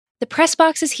The Press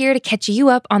Box is here to catch you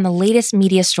up on the latest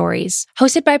media stories.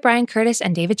 Hosted by Brian Curtis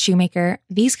and David Shoemaker,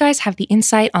 these guys have the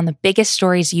insight on the biggest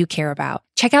stories you care about.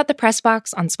 Check out The Press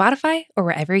Box on Spotify or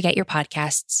wherever you get your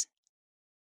podcasts.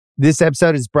 This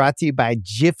episode is brought to you by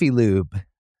Jiffy Lube.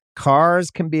 Cars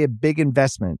can be a big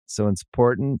investment, so it's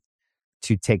important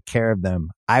to take care of them.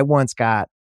 I once got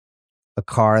a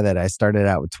car that I started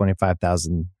out with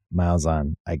 25,000 miles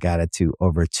on. I got it to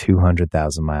over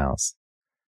 200,000 miles.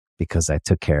 Because I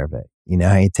took care of it. You know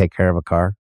how you take care of a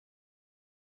car?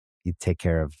 You take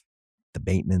care of the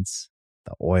maintenance,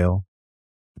 the oil,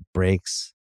 the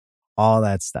brakes, all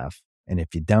that stuff. And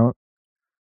if you don't,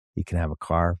 you can have a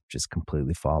car just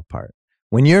completely fall apart.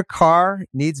 When your car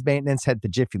needs maintenance, head to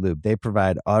Jiffy Lube. They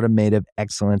provide automotive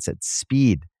excellence at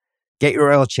speed. Get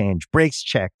your oil change, brakes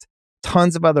checked,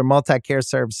 tons of other multi-care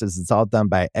services. It's all done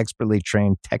by expertly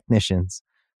trained technicians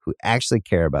who actually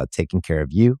care about taking care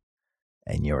of you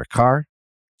and your car.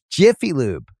 Jiffy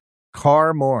Lube,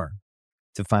 car more.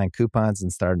 To find coupons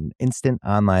and start an instant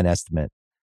online estimate,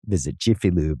 visit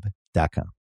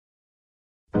jiffylube.com.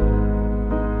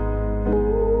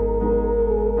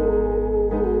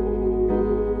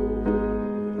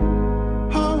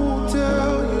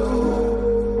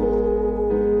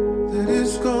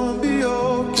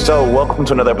 So welcome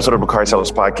to another episode of Bakari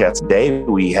Sellers Podcast. Today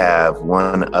we have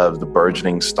one of the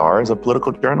burgeoning stars of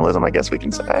political journalism, I guess we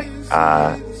can say.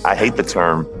 I hate the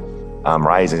term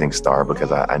rising star because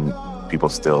people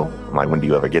still, I'm like, when do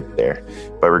you ever get there?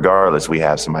 But regardless, we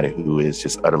have somebody who is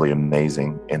just utterly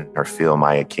amazing in her field.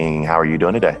 Maya King, how are you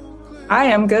doing today?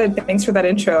 Hi, I'm good. Thanks for that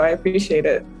intro. I appreciate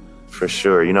it. For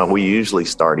sure. You know, we usually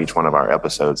start each one of our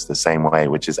episodes the same way,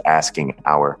 which is asking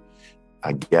our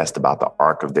guest about the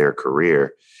arc of their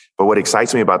career. But what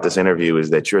excites me about this interview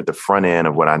is that you're at the front end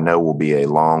of what I know will be a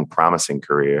long, promising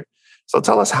career. So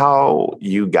tell us how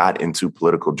you got into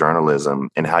political journalism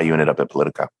and how you ended up at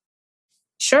Politico.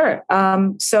 Sure.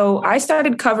 So I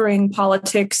started covering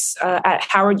politics at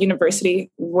Howard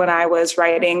University when I was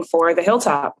writing for The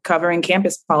Hilltop, covering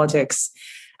campus politics.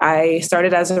 I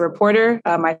started as a reporter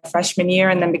my freshman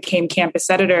year and then became campus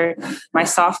editor my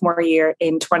sophomore year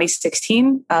in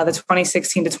 2016, the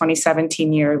 2016 to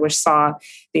 2017 year, which saw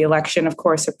the election, of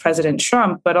course, of President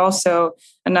Trump, but also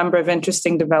a number of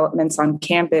interesting developments on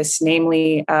campus,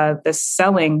 namely the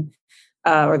selling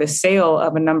or the sale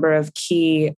of a number of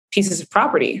key pieces of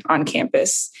property on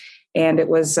campus. And it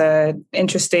was an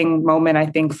interesting moment, I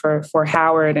think, for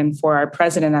Howard and for our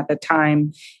president at the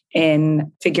time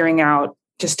in figuring out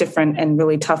just different and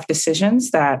really tough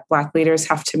decisions that Black leaders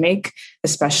have to make,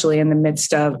 especially in the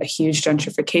midst of a huge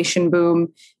gentrification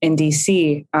boom in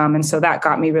DC. And so that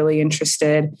got me really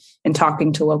interested in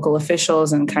talking to local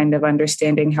officials and kind of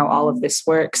understanding how all of this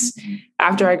works.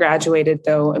 After I graduated,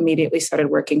 though, immediately started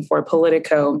working for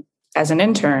Politico as an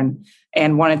intern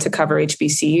and wanted to cover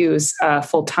HBCUs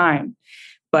full time.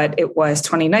 But it was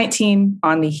 2019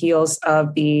 on the heels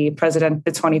of the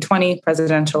 2020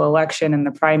 presidential election and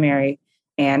the primary,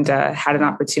 and had an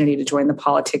opportunity to join the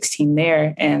politics team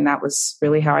there. And that was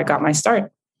really how I got my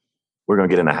start. We're going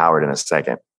to get into Howard in a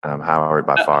second. Howard,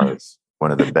 by far, is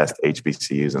one of the best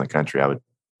HBCUs in the country. I would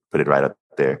put it right up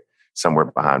there, somewhere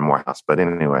behind Morehouse. But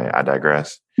anyway, I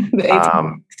digress. The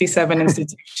 1867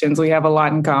 institutions, we have a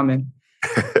lot in common.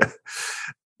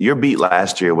 Your beat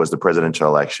last year was the presidential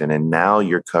election, and now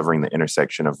you're covering the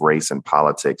intersection of race and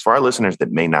politics. For our listeners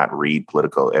that may not read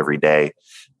Politico every day,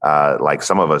 like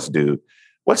some of us do,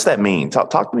 what's that mean?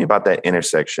 Talk to me about that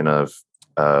intersection of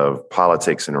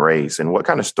politics and race, and what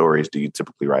kind of stories do you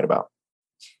typically write about?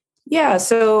 Yeah,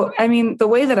 so I mean, the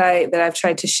way that I've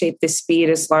tried to shape this beat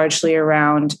is largely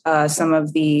around some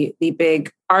of the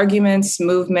big arguments,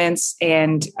 movements,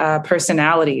 and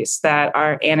personalities that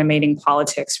are animating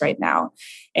politics right now.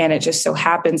 And it just so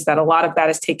happens that a lot of that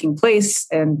is taking place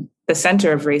in the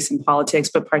center of race and politics,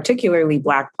 but particularly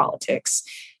Black politics.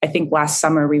 I think last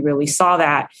summer we really saw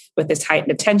that with this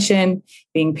heightened attention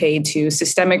being paid to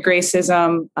systemic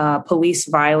racism, police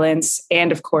violence,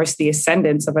 and of course the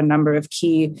ascendance of a number of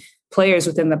key players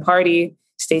within the party,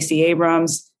 Stacey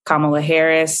Abrams, Kamala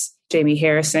Harris, Jamie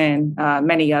Harrison,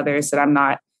 many others that I'm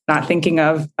not thinking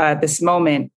of at this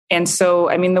moment. And so,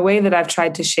 I mean, the way that I've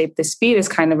tried to shape this beat is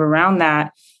kind of around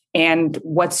that and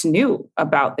what's new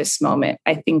about this moment.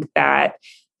 I think that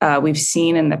we've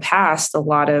seen in the past a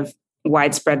lot of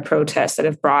widespread protests that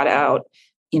have brought out,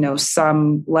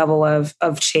 some level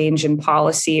of change in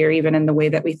policy or even in the way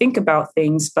that we think about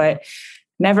things. But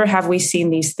never have we seen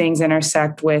these things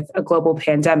intersect with a global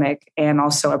pandemic and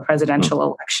also a presidential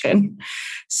election.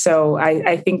 So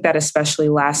I think that especially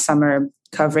last summer,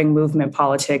 covering movement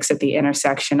politics at the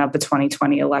intersection of the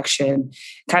 2020 election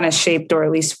kind of shaped or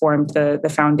at least formed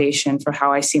the foundation for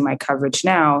how I see my coverage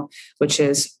now, which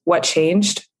is what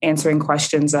changed, answering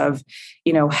questions of,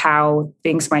 how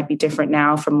things might be different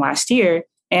now from last year,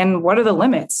 and what are the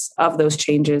limits of those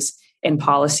changes in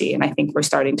policy. And I think we're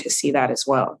starting to see that as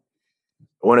well.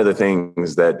 One of the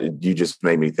things that you just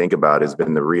made me think about has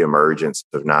been the reemergence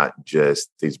of not just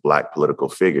these Black political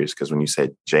figures. Because when you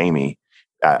said Jamie,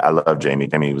 I love Jamie.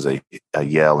 Jamie was a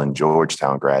Yale and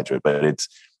Georgetown graduate, but it's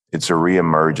a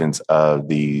reemergence of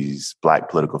these Black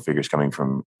political figures coming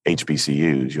from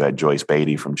HBCUs. You had Joyce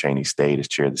Beatty from Cheyney State as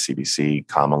chair of the CBC,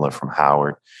 Kamala from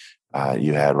Howard.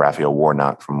 You had Raphael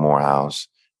Warnock from Morehouse.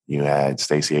 You had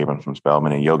Stacey Abrams from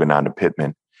Spelman and Yogananda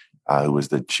Pittman, who was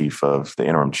the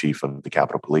interim chief of the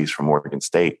Capitol Police from Oregon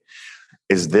State.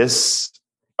 Is this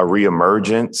a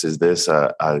reemergence? Is this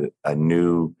a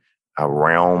new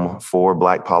realm for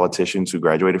Black politicians who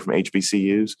graduated from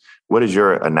HBCUs? What is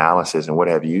your analysis and what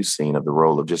have you seen of the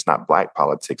role of just not Black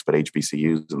politics, but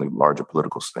HBCUs in the larger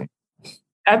political scene?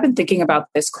 I've been thinking about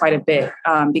this quite a bit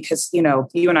because,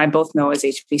 you and I both know as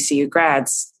HBCU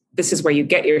grads, this is where you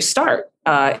get your start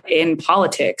in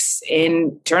politics,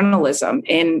 in journalism,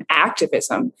 in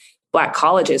activism. Black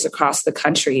colleges across the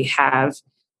country have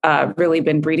really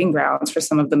been breeding grounds for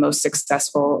some of the most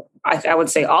successful, I would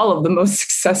say all of the most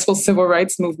successful civil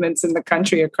rights movements in the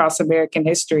country across American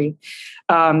history.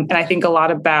 And I think a lot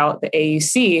about the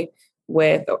AUC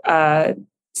with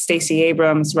Stacey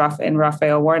Abrams and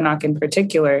Raphael Warnock in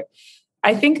particular.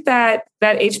 I think that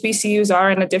HBCUs are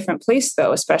in a different place,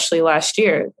 though, especially last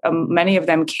year. Many of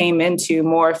them came into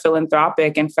more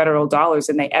philanthropic and federal dollars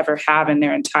than they ever have in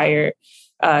their entire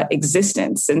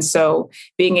existence. And so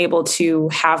being able to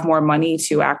have more money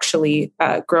to actually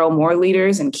grow more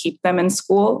leaders and keep them in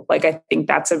school, I think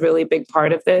that's a really big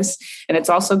part of this. And it's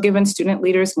also given student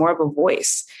leaders more of a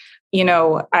voice.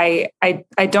 I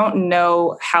don't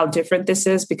know how different this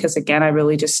is because, again, I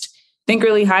really just think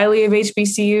really highly of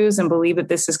HBCUs and believe that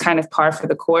this is kind of par for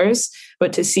the course.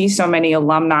 But to see so many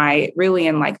alumni really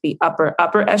in the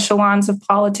upper echelons of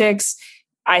politics,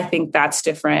 I think that's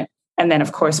different. And then,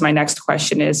 of course, my next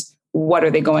question is, what are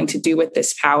they going to do with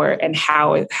this power? And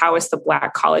how is the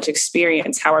Black college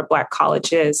experience, how are Black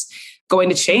colleges going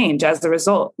to change as a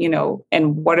result?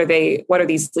 And what are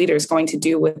these leaders going to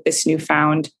do with this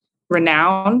newfound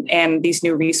renown and these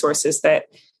new resources that,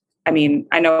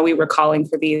 I know we were calling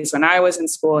for these when I was in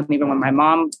school, and even when my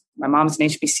mom's an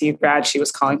HBCU grad, she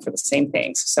was calling for the same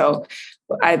things. So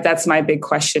that's my big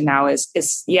question now is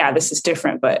this is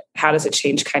different, but how does it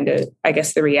change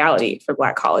the reality for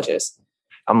Black colleges?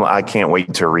 I can't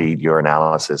wait to read your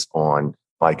analysis on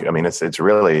it's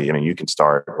really, you can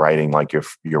start writing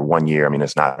your 1 year.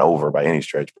 It's not over by any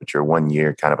stretch, but your 1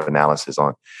 year kind of analysis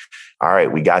on, all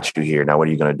right, we got you here. Now, what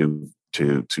are you going to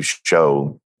do to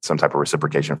show some type of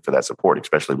reciprocation for that support,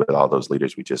 especially with all those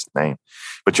leaders we just named?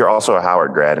 But you're also a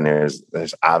Howard grad, and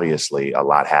there's obviously a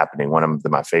lot happening. One of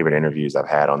my favorite interviews I've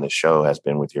had on this show has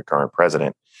been with your current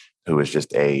president, who is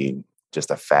just a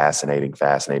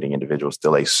fascinating individual,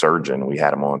 still a surgeon. We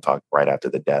had him on talk right after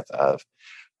the death of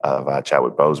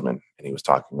Chadwick Boseman, and he was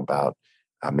talking about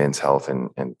men's health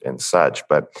and such.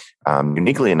 But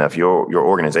uniquely enough, your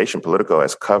organization, Politico,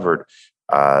 has covered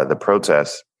the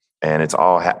protests. And it's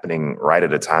all happening right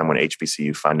at a time when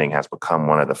HBCU funding has become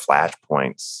one of the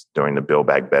flashpoints during the Build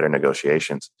Back Better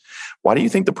negotiations. Why do you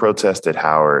think the protests at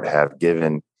Howard have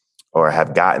given or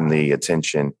have gotten the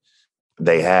attention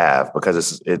they have?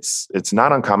 Because it's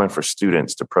not uncommon for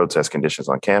students to protest conditions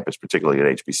on campus, particularly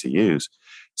at HBCUs.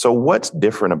 So what's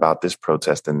different about this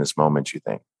protest in this moment, you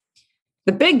think?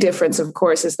 The big difference, of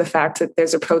course, is the fact that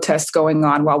there's a protest going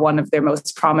on while one of their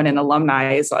most prominent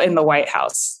alumni is in the White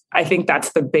House. I think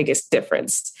that's the biggest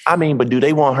difference. But do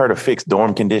they want her to fix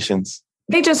dorm conditions?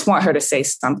 They just want her to say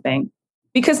something,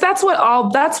 because that's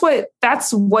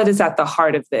what is at the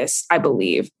heart of this, I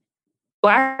believe.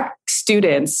 Black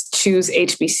students choose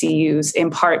HBCUs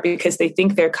in part because they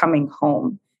think they're coming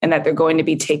home and that they're going to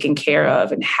be taken care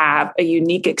of and have a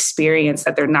unique experience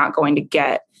that they're not going to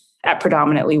get at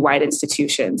predominantly white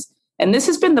institutions. And this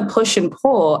has been the push and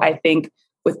pull, I think,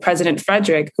 with President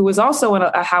Frederick, who was also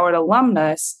a Howard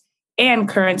alumnus, and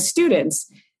current students,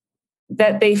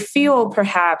 that they feel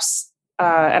perhaps,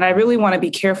 and I really want to be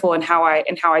careful in how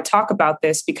I talk about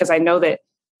this, because I know that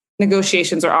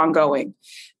negotiations are ongoing.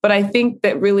 But I think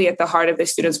that really at the heart of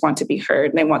this, students want to be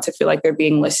heard and they want to feel like they're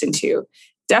being listened to.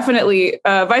 Definitely,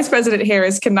 Vice President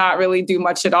Harris cannot really do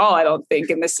much at all, I don't think,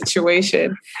 in this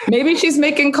situation. Maybe she's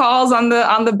making calls on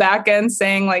the back end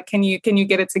saying, can you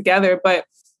get it together? But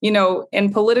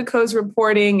in Politico's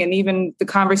reporting and even the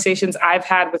conversations I've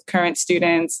had with current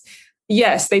students,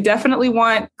 yes, they definitely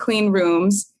want clean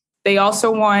rooms. They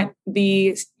also want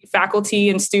the faculty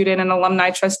and student and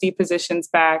alumni trustee positions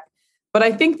back. But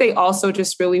I think they also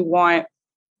just really want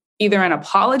either an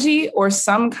apology or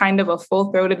some kind of a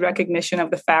full-throated recognition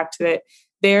of the fact that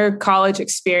their college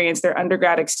experience, their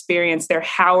undergrad experience, their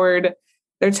Howard,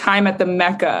 their time at the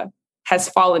Mecca has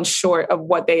fallen short of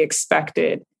what they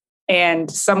expected, and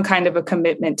some kind of a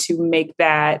commitment to make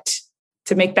that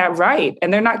right.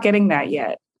 And they're not getting that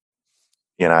yet.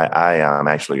 And I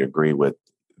actually agree with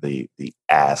the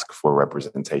ask for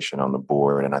representation on the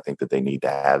board. And I think that they need to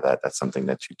have that. That's something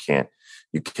that you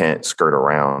can't skirt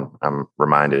around. I'm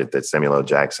reminded that Samuel L.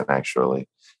 Jackson actually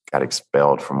got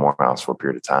expelled from Morehouse for a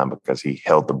period of time because he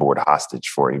held the board hostage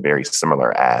for a very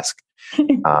similar ask.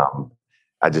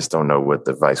 I just don't know what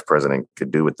the vice president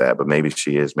could do with that, but maybe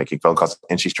she is making phone calls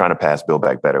and she's trying to pass Build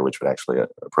Back Better, which would actually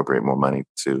appropriate more money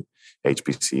to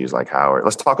HBCUs like Howard.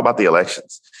 Let's talk about the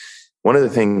elections. One of the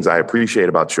things I appreciate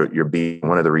about your being,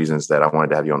 one of the reasons that I wanted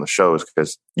to have you on the show is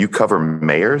because you cover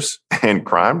mayors and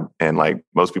crime, and like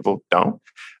most people don't.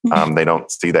 They don't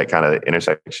see that kind of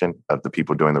intersection of the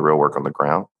people doing the real work on the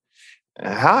ground.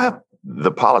 How have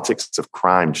the politics of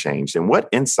crime changed, and what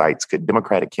insights could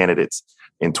Democratic candidates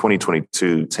in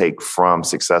 2022 take from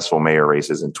successful mayor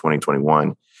races in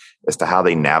 2021 as to how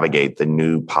they navigate the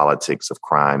new politics of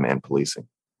crime and policing?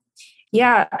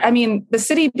 Yeah, I mean, the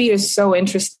city beat is so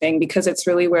interesting because it's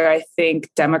really where I think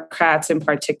Democrats in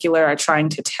particular are trying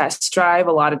to test drive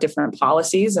a lot of different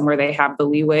policies and where they have the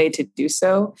leeway to do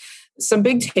so. Some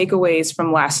big takeaways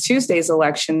from last Tuesday's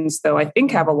elections, though, I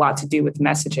think have a lot to do with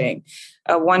messaging.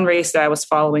 One race that I was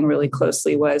following really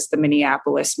closely was the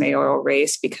Minneapolis mayoral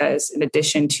race, because in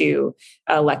addition to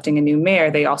electing a new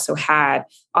mayor, they also had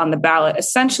on the ballot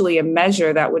essentially a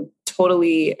measure that would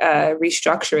totally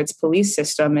restructure its police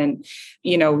system and,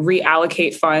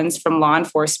 reallocate funds from law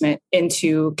enforcement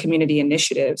into community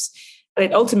initiatives.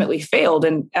 It ultimately failed.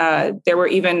 And there were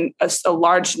even a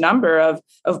large number of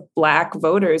Black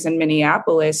voters in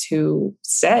Minneapolis who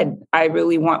said, I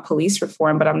really want police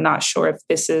reform, but I'm not sure if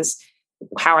this is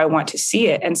how I want to see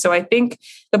it. And so I think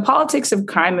the politics of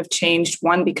crime have changed,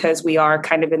 one, because we are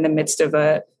kind of in the midst of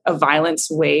a violence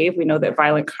wave. We know that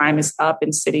violent crime is up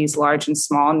in cities large and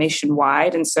small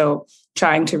nationwide. And so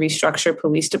trying to restructure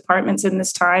police departments in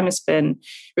this time has been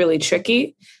really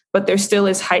tricky, but there still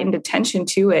is heightened attention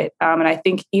to it. And I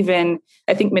think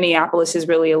Minneapolis is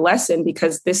really a lesson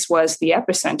because this was the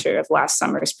epicenter of last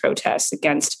summer's protests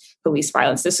against police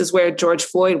violence. This is where George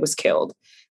Floyd was killed.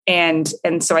 And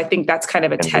so I think that's kind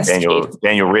of a test.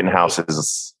 Daniel Rittenhouse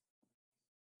is,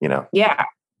 Yeah,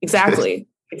 exactly.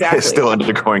 It's still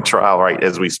undergoing trial right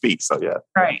as we speak. So, yeah.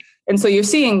 Right. And so you're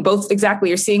seeing both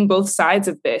sides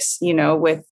of this,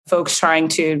 with folks trying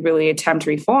to really attempt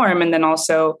reform, and then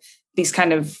also these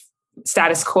kind of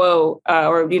status quo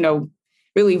or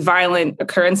really violent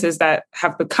occurrences that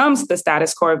have become the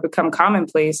status quo, have become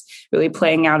commonplace, really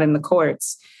playing out in the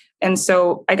courts. And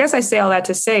so I guess I say all that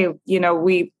to say,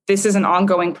 this is an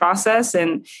ongoing process.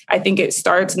 And I think it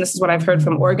starts, and this is what I've heard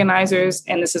from organizers,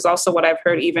 and this is also what I've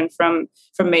heard even from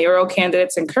mayoral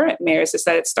candidates and current mayors, is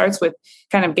that it starts with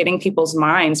kind of getting people's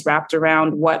minds wrapped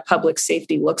around what public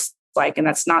safety looks like. And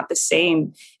that's not the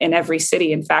same in every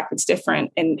city. In fact, it's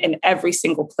different in every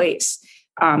single place.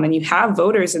 And you have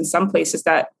voters in some places,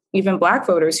 that even Black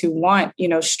voters, who want,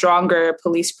 stronger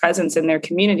police presence in their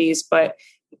communities, but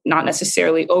not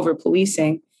necessarily over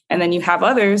policing. And then you have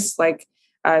others, like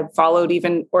I followed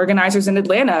even organizers in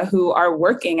Atlanta, who are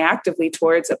working actively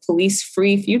towards a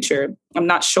police-free future. I'm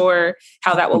not sure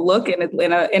how that will look in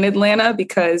Atlanta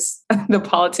because the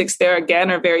politics there,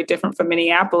 again, are very different from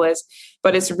Minneapolis.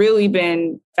 But it's really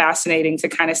been fascinating to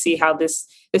kind of see how this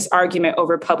argument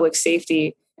over public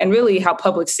safety, and really how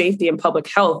public safety and public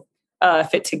health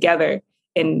fit together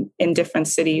in different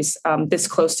cities this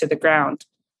close to the ground.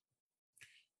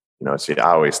 I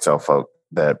always tell folk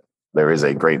that there is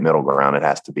a great middle ground that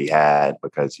has to be had,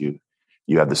 because you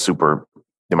have the super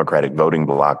Democratic voting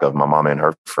bloc of my mama and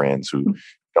her friends who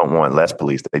don't want less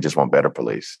police. They just want better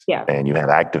police. Yeah. And you have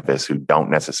activists who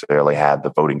don't necessarily have the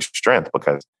voting strength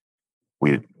because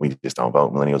we just don't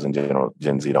vote. Millennials in general,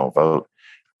 Gen Z don't vote.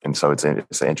 And so it's an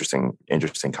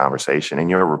interesting conversation. And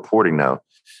you're reporting now,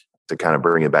 to kind of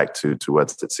bring it back to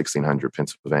what's at 1600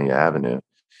 Pennsylvania Avenue.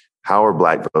 How are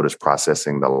Black voters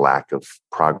processing the lack of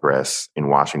progress in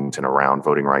Washington around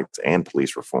voting rights and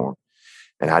police reform?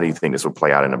 And how do you think this will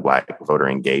play out in a Black voter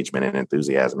engagement and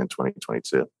enthusiasm in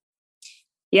 2022?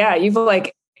 Yeah, you've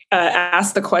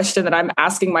asked the question that I'm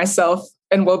asking myself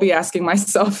and will be asking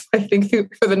myself, I think,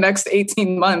 for the next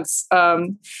 18 months.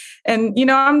 And,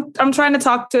 I'm trying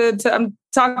to I'm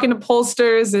talking to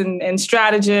pollsters and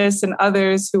strategists and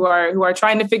others who are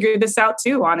trying to figure this out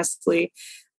too, honestly.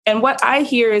 And what I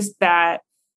hear is that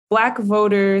Black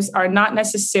voters are not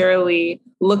necessarily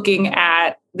looking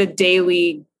at the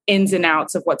daily ins and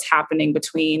outs of what's happening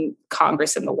between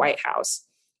Congress and the White House.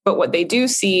 But what they do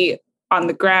see on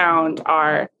the ground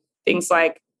are things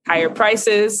like higher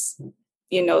prices,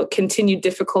 continued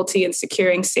difficulty in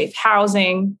securing safe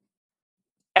housing,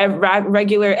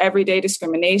 regular everyday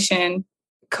discrimination,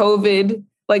 COVID.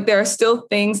 Like, there are still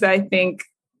things that I think,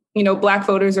 Black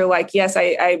voters are like, yes,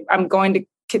 I'm going to,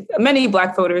 many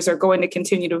Black voters are going to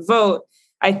continue to vote,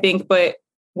 I think. But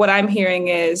what I'm hearing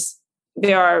is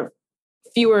there are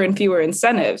fewer and fewer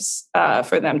incentives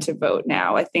for them to vote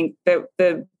now. I think that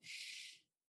the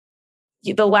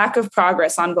lack of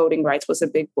progress on voting rights was a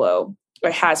big blow,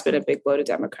 or has been a big blow to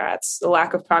Democrats, the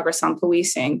lack of progress on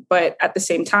policing. But at the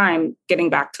same time, getting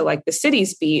back to like the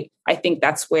cities beat, I think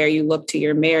that's where you look to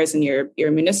your mayors and your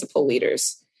municipal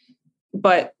leaders.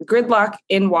 But gridlock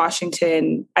in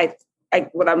Washington,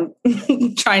 what I'm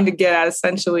trying to get at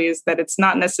essentially is that it's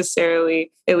not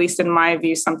necessarily, at least in my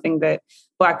view, something that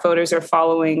Black voters are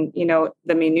following,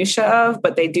 the minutia of,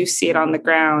 but they do see it on the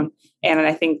ground. And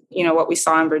I think, what we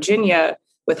saw in Virginia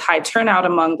with high turnout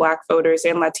among Black voters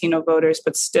and Latino voters,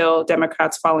 but still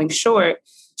Democrats falling short,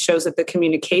 shows that the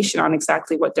communication on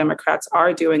exactly what Democrats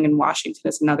are doing in Washington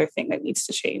is another thing that needs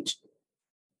to change.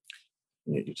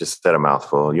 You just said a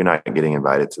mouthful. You're not getting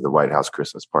invited to the White House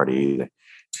Christmas party either.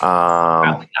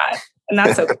 Probably not. And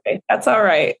that's okay. That's all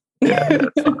right. Yeah,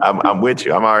 I'm with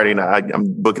you.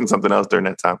 I'm booking something else during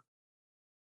that time.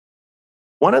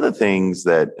 One of the things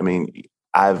that,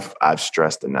 I've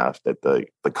stressed enough that the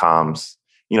comms,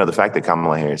 the fact that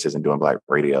Kamala Harris isn't doing Black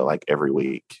radio like every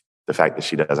week, the fact that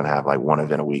she doesn't have like one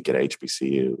event a week at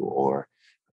HBCU, or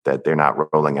that they're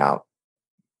not rolling out,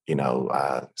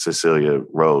 Cecilia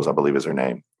Rose, I believe is her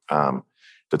name,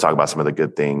 to talk about some of the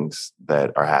good things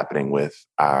that are happening with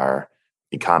our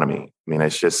economy.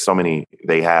 It's just so many,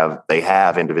 they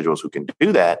have individuals who can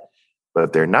do that,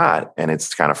 but they're not. And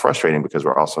it's kind of frustrating because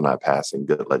we're also not passing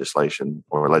good legislation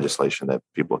or legislation that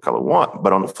people of color want.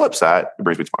 But on the flip side, it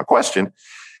brings me to my question,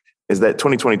 is that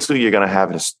 2022, you're going to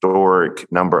have a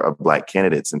historic number of Black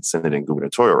candidates in Senate and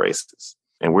gubernatorial races.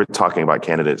 And we're talking about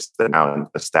candidates that are now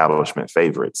establishment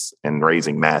favorites and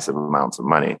raising massive amounts of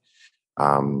money.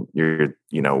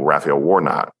 Raphael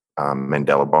Warnock,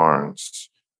 Mandela Barnes,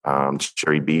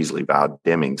 Sherry Beasley, Val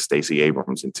Deming, Stacey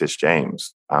Abrams, and Tish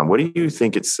James. What do you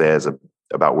think it says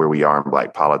about where we are in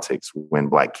Black politics when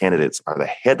Black candidates are the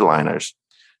headliners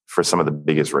for some of the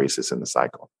biggest races in the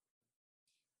cycle?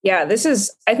 Yeah,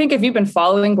 I think if you've been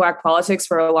following Black politics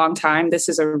for a long time, this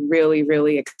is a really,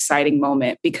 really exciting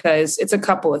moment because it's a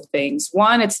couple of things.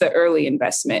 One, it's the early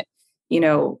investment.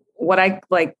 What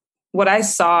I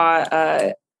saw,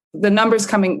 the numbers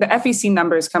coming, the FEC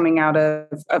numbers coming out of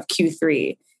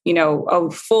Q3, a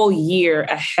full year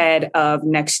ahead of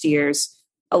next year's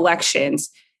elections,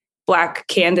 Black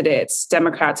candidates,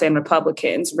 Democrats and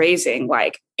Republicans, raising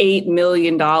like $8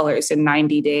 million in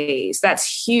 90 days.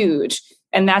 That's huge.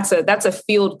 And that's a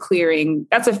field clearing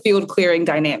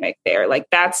dynamic there. Like,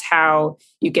 that's how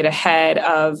you get ahead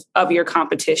of your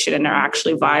competition and are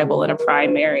actually viable in a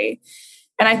primary.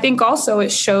 And I think also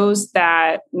it shows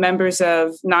that members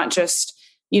of not just,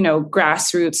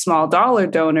 grassroots small dollar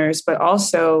donors, but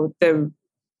also the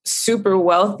super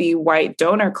wealthy white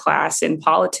donor class in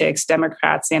politics,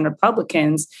 Democrats and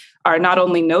Republicans, are not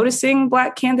only noticing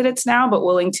Black candidates now, but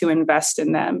willing to invest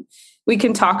in them. We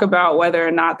can talk about whether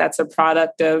or not that's a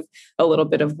product of a little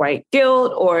bit of white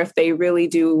guilt or if they really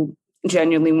do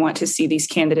genuinely want to see these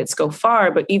candidates go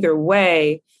far. But either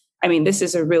way, this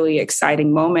is a really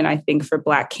exciting moment, I think, for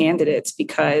Black candidates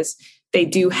because they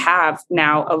do have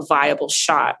now a viable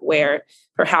shot where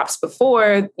perhaps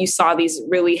before you saw these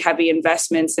really heavy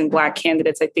investments in Black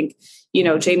candidates. I think,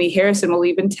 Jamie Harrison will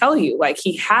even tell you, like,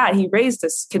 he raised a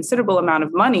considerable amount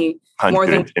of money, more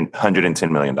than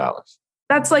 $110 million.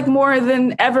 That's like more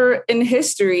than ever in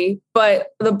history.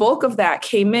 But the bulk of that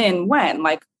came in when?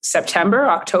 Like September,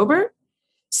 October?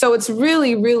 So it's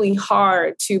really, really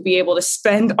hard to be able to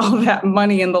spend all that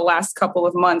money in the last couple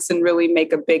of months and really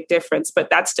make a big difference. But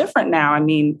that's different now.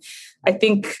 I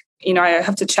think, I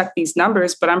have to check these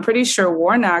numbers, but I'm pretty sure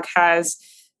Warnock has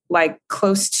like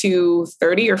close to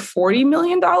 $30 or $40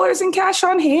 million in cash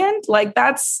on hand. Like,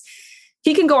 that's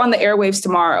he can go on the airwaves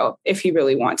tomorrow if he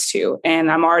really wants to.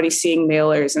 And I'm already seeing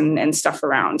mailers and stuff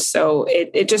around. So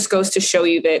it just goes to show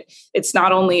you that it's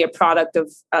not only a product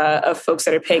of folks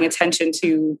that are paying attention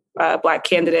to Black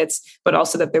candidates, but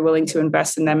also that they're willing to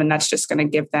invest in them. And that's just going to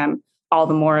give them all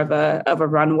the more of a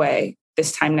runway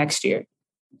this time next year.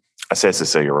 I said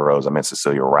Cecilia Rose. I meant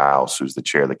Cecilia Rouse, who's the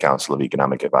chair of the Council of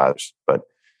Economic Advisors. But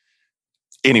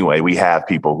anyway, we have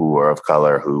people who are of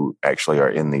color who actually are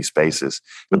in these spaces.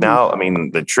 But now, I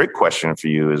mean, the trick question for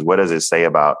you is, what does it say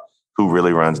about who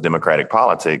really runs democratic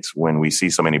politics when we see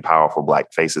so many powerful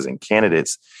Black faces and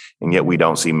candidates, and yet we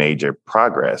don't see major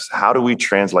progress? How do we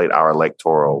translate our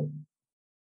electoral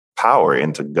power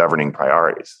into governing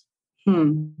priorities?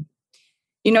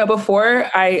 You know, before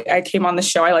I came on the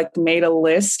show, I made a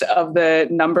list of the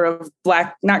number of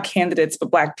Black, not candidates,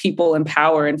 but Black people in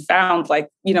power, and found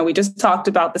we just talked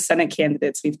about the Senate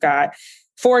candidates. We've got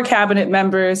 4 cabinet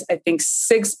members, I think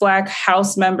 6 Black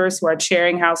House members who are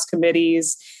chairing House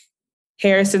committees.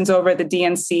 Harrison's over at the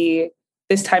DNC.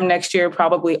 This time next year,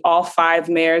 probably all 5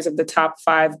 mayors of the top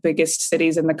 5 biggest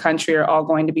cities in the country are all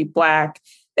going to be Black.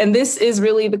 And this is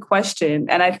really the question.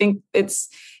 And I think it's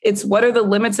what are the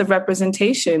limits of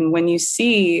representation when you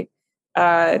see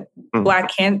Black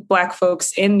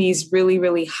folks in these really,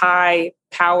 really high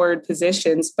powered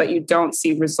positions, but you don't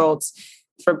see results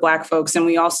for Black folks. And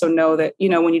we also know that,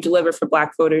 when you deliver for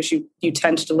Black voters, you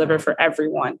tend to deliver for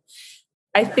everyone.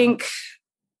 I think,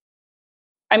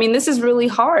 this is really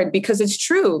hard because it's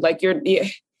true.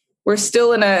 We're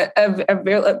still in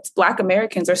Black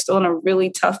Americans are still in a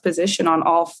really tough position on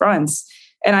all fronts.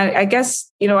 And I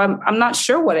guess, I'm not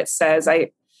sure what it says. I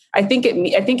think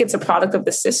it's a product of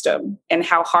the system and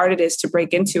how hard it is to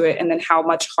break into it, and then how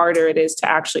much harder it is to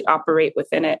actually operate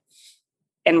within it.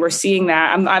 And we're seeing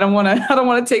that. I don't want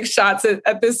to take shots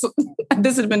at this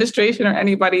administration or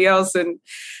anybody else and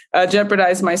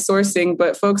jeopardize my sourcing,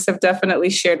 but folks have definitely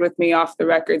shared with me off the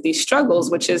record these struggles,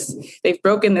 which is they've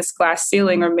broken this glass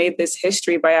ceiling or made this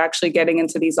history by actually getting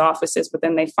into these offices, but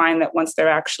then they find that once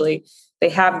they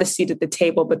have the seat at the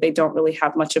table, but they don't really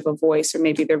have much of a voice, or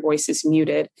maybe their voice is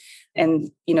muted.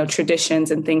 And,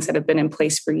 traditions and things that have been in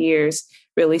place for years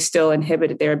really still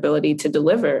inhibited their ability to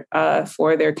deliver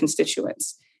for their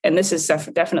constituents. And this is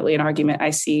definitely an argument I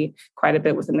see quite a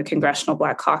bit within the Congressional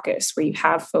Black Caucus, where you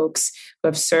have folks who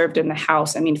have served in the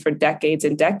House, for decades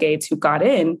and decades, who got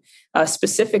in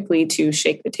specifically to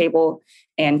shake the table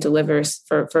and deliver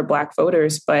for Black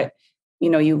voters. But,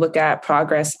 you look at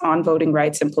progress on voting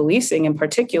rights and policing in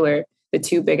particular, the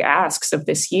 2 big asks of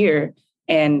this year.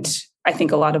 And I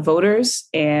think a lot of voters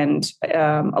and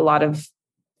a lot of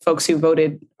folks who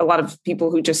voted, a lot of people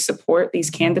who just support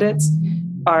these candidates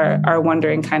are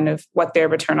wondering kind of what their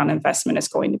return on investment is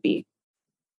going to be.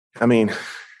 How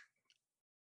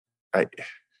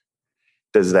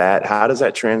does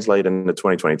that translate into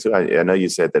 2022? I know you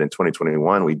said that in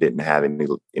 2021 we didn't have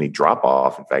any drop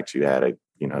off. In fact, you had a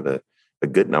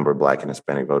good number of Black and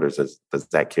Hispanic voters. Does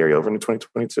that carry over into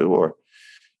 2022, or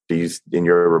in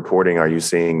your reporting, are you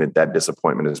seeing that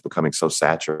disappointment is becoming so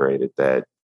saturated that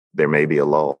there may be a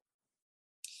lull?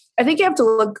 I think you have to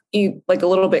look a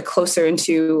little bit closer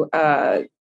into,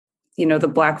 the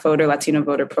Black voter, Latino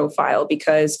voter profile,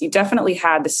 because you definitely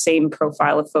had the same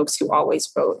profile of folks who always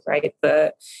vote, right?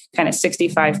 The kind of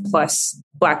 65 plus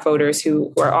Black voters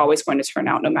who are always going to turn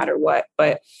out no matter what.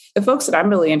 But the folks that I'm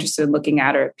really interested in looking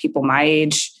at are people my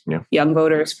age, young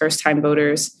voters, first-time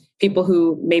voters, people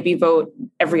who maybe vote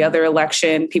every other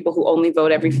election, people who only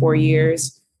vote every 4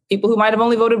 years, people who might have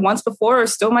only voted once before or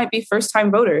still might be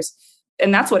first-time voters.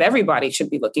 And that's what everybody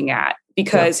should be looking at,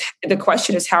 because the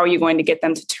question is, how are you going to get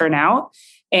them to turn out?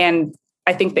 And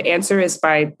I think the answer is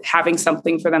by having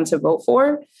something for them to vote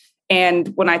for.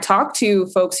 And when I talk to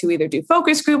folks who either do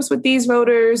focus groups with these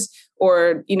voters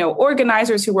or,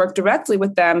 organizers who work directly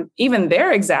with them, even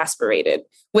they're exasperated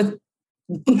with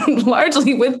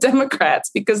largely with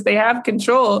Democrats, because they have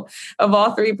control of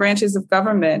all 3 branches of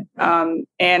government.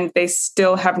 And they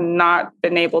still have not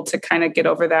been able to kind of get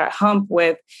over that hump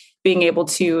with being able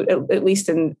to, at least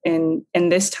in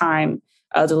this time,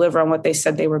 deliver on what they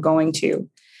said they were going to.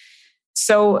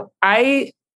 So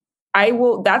I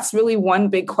will, that's really one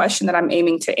big question that I'm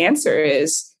aiming to answer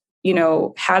is,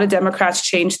 how do Democrats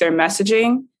change their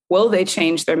messaging? Will they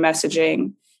change their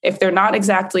messaging? If they're not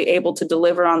exactly able to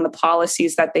deliver on the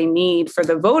policies that they need for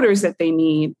the voters that they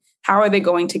need, how are they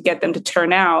going to get them to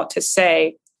turn out to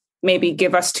say, maybe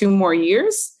give us 2 more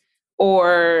years,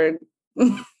 or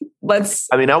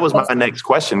that was my next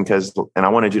question, and I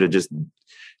wanted you to just,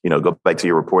 go back to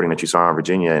your reporting that you saw in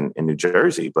Virginia and New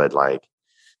Jersey, but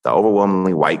the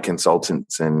overwhelmingly white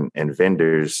consultants and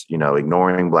vendors,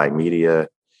 ignoring Black media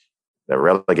that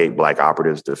relegate Black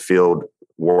operatives to field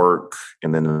work.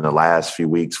 And then in the last few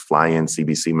weeks, fly in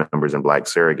CBC members and Black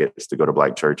surrogates to go to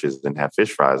Black churches and have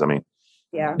fish fries. I mean,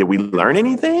 did we learn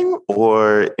anything?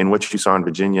 Or in what you saw in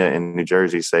Virginia and New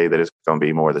Jersey say that it's going to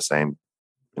be more of the same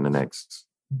in the next?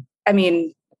 I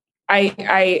mean,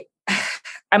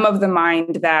 I'm of the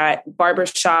mind that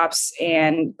barbershops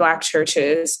and Black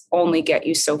churches only get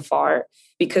you so far,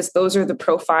 because that's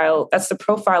the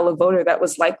profile of voter that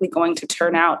was likely going to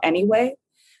turn out anyway.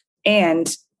 And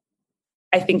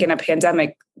I think in a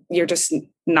pandemic, you're just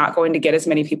not going to get as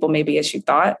many people maybe as you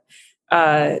thought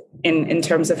in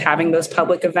terms of having those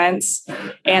public events.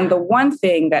 And the one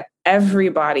thing that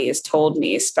everybody has told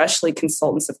me, especially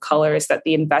consultants of color, is that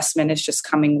the investment is just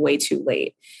coming way too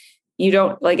late.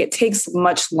 It takes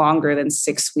much longer than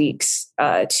 6 weeks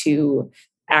to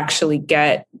actually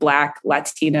get Black,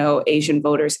 Latino, Asian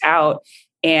voters out.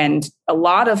 And a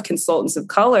lot of consultants of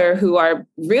color who are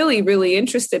really, really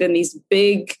interested in these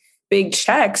big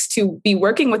checks to be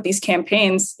working with these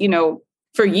campaigns,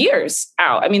 for years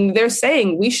out. I mean, they're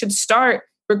saying we should start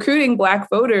recruiting Black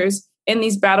voters in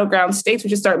these battleground states. We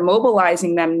should start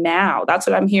mobilizing them now. That's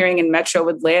what I'm hearing in Metro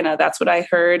Atlanta. That's what I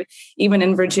heard even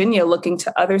in Virginia, looking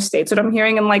to other states. What I'm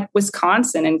hearing in like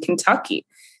Wisconsin and Kentucky.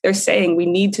 They're saying we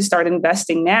need to start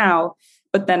investing now.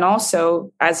 But then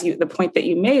also, the point that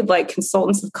you made, like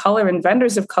consultants of color and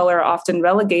vendors of color are often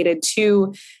relegated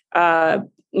to,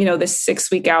 this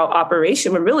 6-week out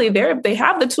operation where really they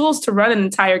have the tools to run an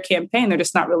entire campaign. They're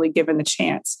just not really given the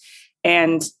chance.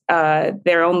 And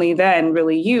they're only then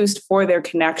really used for their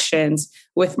connections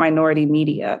with minority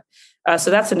media.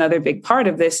 So that's another big part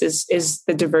of this is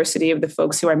the diversity of the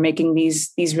folks who are making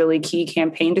these really key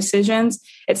campaign decisions.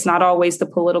 It's not always the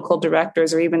political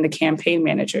directors or even the campaign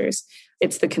managers.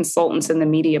 It's the consultants and the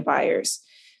media buyers.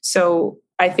 So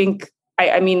I think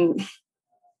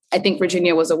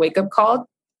Virginia was a wake-up call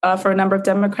for a number of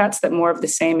Democrats that more of the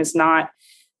same is not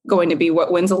going to be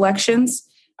what wins elections.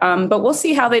 But we'll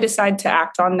see how they decide to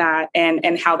act on that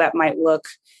and how that might look,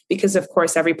 because, of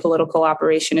course, every political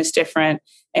operation is different.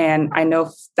 And I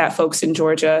know that folks in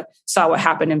Georgia saw what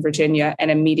happened in Virginia and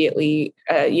immediately,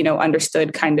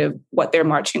 understood kind of what their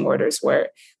marching orders were.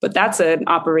 But that's an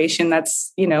operation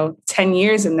that's, 10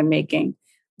 years in the making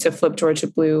to flip Georgia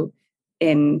blue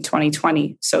in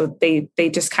 2020. So they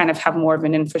just kind of have more of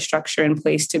an infrastructure in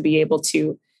place to be able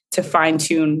to fine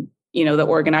tune, the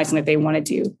organizing that they want to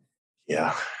do.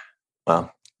 Yeah.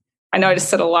 Well, I know I just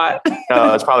said a lot.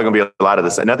 No, it's probably going to be a lot of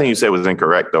this. Nothing you said was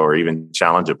incorrect, though, or even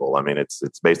challengeable. I mean, it's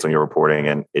based on your reporting,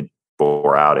 and it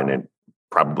bore out, and it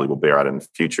probably will bear out in the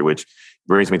future, which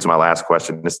brings me to my last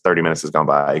question. This 30 minutes has gone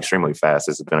by extremely fast.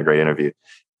 This has been a great interview.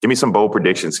 Give me some bold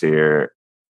predictions here.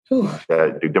 Do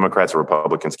Democrats or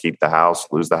Republicans keep the House,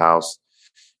 lose the House?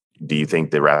 Do you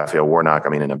think that Raphael Warnock,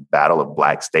 in a battle of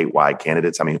Black statewide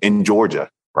candidates, in Georgia,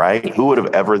 right? Who would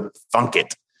have ever thunk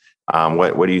it?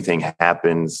 What do you think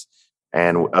happens?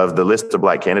 And of the list of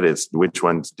Black candidates, which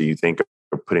ones do you think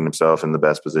are putting themselves in the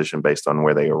best position based on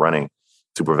where they are running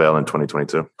to prevail in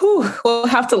 2022? We'll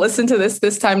have to listen to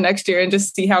this time next year and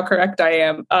just see how correct I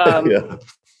am. Yeah.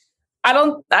 I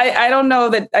don't know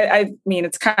that. I mean,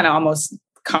 it's kind of almost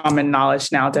common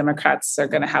knowledge now. Democrats are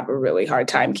going to have a really hard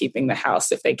time keeping the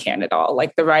House if they can at all.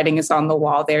 Like, the writing is on the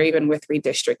wall there, even with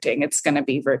redistricting. It's going to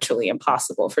be virtually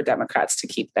impossible for Democrats to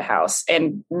keep the House,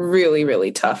 and really,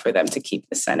 really tough for them to keep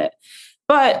the Senate.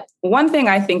 But one thing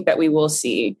I think that we will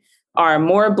see are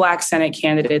more Black Senate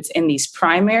candidates in these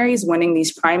primaries, winning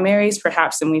these primaries,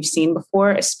 perhaps than we've seen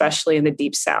before, especially in the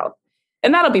Deep South.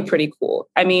 And that'll be pretty cool.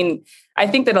 I mean, I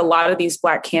think that a lot of these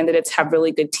Black candidates have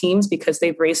really good teams because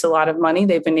they've raised a lot of money.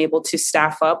 They've been able to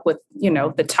staff up with,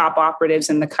 the top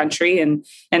operatives in the country and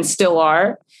still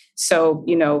are. So,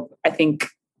 I think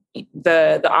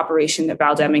the operation that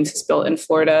Val Demings has built in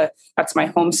Florida, that's my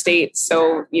home state.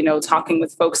 So, talking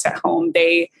with folks at home,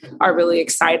 they are really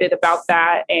excited about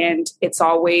that. And it's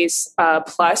always a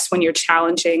plus when you're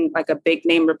challenging like a big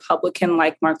name Republican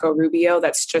like Marco Rubio.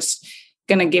 That's just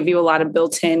going to give you a lot of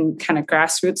built-in kind of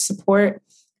grassroots support.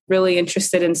 Really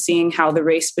interested in seeing how the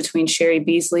race between Sherry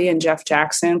Beasley and Jeff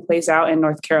Jackson plays out in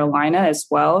North Carolina as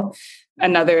well.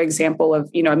 Another example of,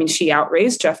 she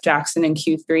outraised Jeff Jackson in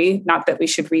Q3. Not that we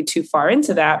should read too far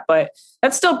into that, but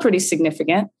that's still pretty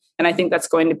significant. And I think that's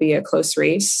going to be a close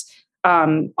race.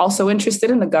 Also interested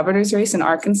in the governor's race in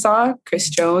Arkansas, Chris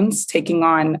Jones taking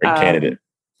on... Great candidate.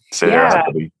 Sarah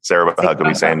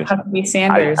Huckabee Sanders. Huckabee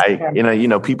Sanders.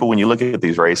 People, when you look at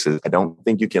these races, I don't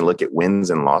think you can look at wins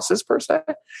and losses per se.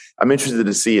 I'm interested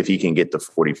to see if he can get to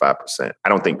 45%. I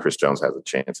don't think Chris Jones has a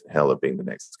chance in hell of being the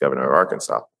next governor of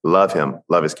Arkansas. Love him.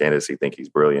 Love his candidacy. Think he's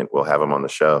brilliant. We'll have him on the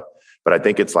show. But I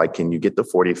think it's like, can you get to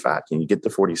 45? Can you get to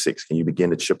 46? Can you begin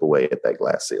to chip away at that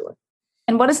glass ceiling?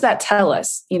 And what does that tell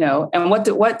us, and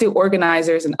what do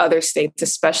organizers in other states,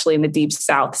 especially in the Deep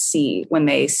South, see when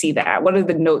they see that? What are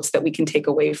the notes that we can take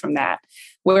away from that?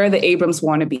 Where are the Abrams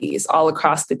wannabes all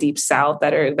across the Deep South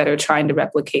that are trying to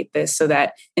replicate this so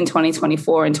that in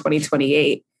 2024 and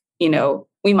 2028,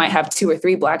 we might have 2 or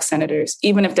 3 Black senators,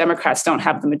 even if Democrats don't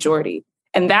have the majority.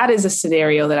 And that is a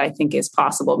scenario that I think is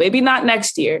possible. Maybe not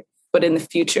next year, but in the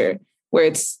future, where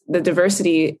it's the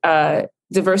diversity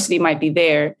might be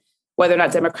there. Whether or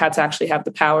not Democrats actually have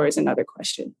the power is another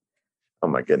question. Oh,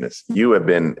 my goodness. You have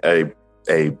been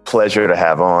a pleasure to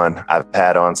have on. I've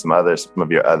had on some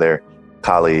of your other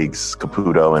colleagues,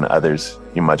 Caputo and others.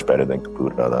 You're much better than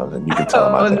Caputo, though. And you can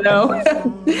tell them.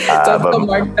 Don't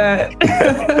mark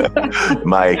that.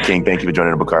 Maya King, thank you for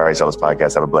joining the Bakari Sellers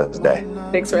podcast. Have a blessed day.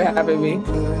 Thanks for having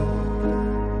me.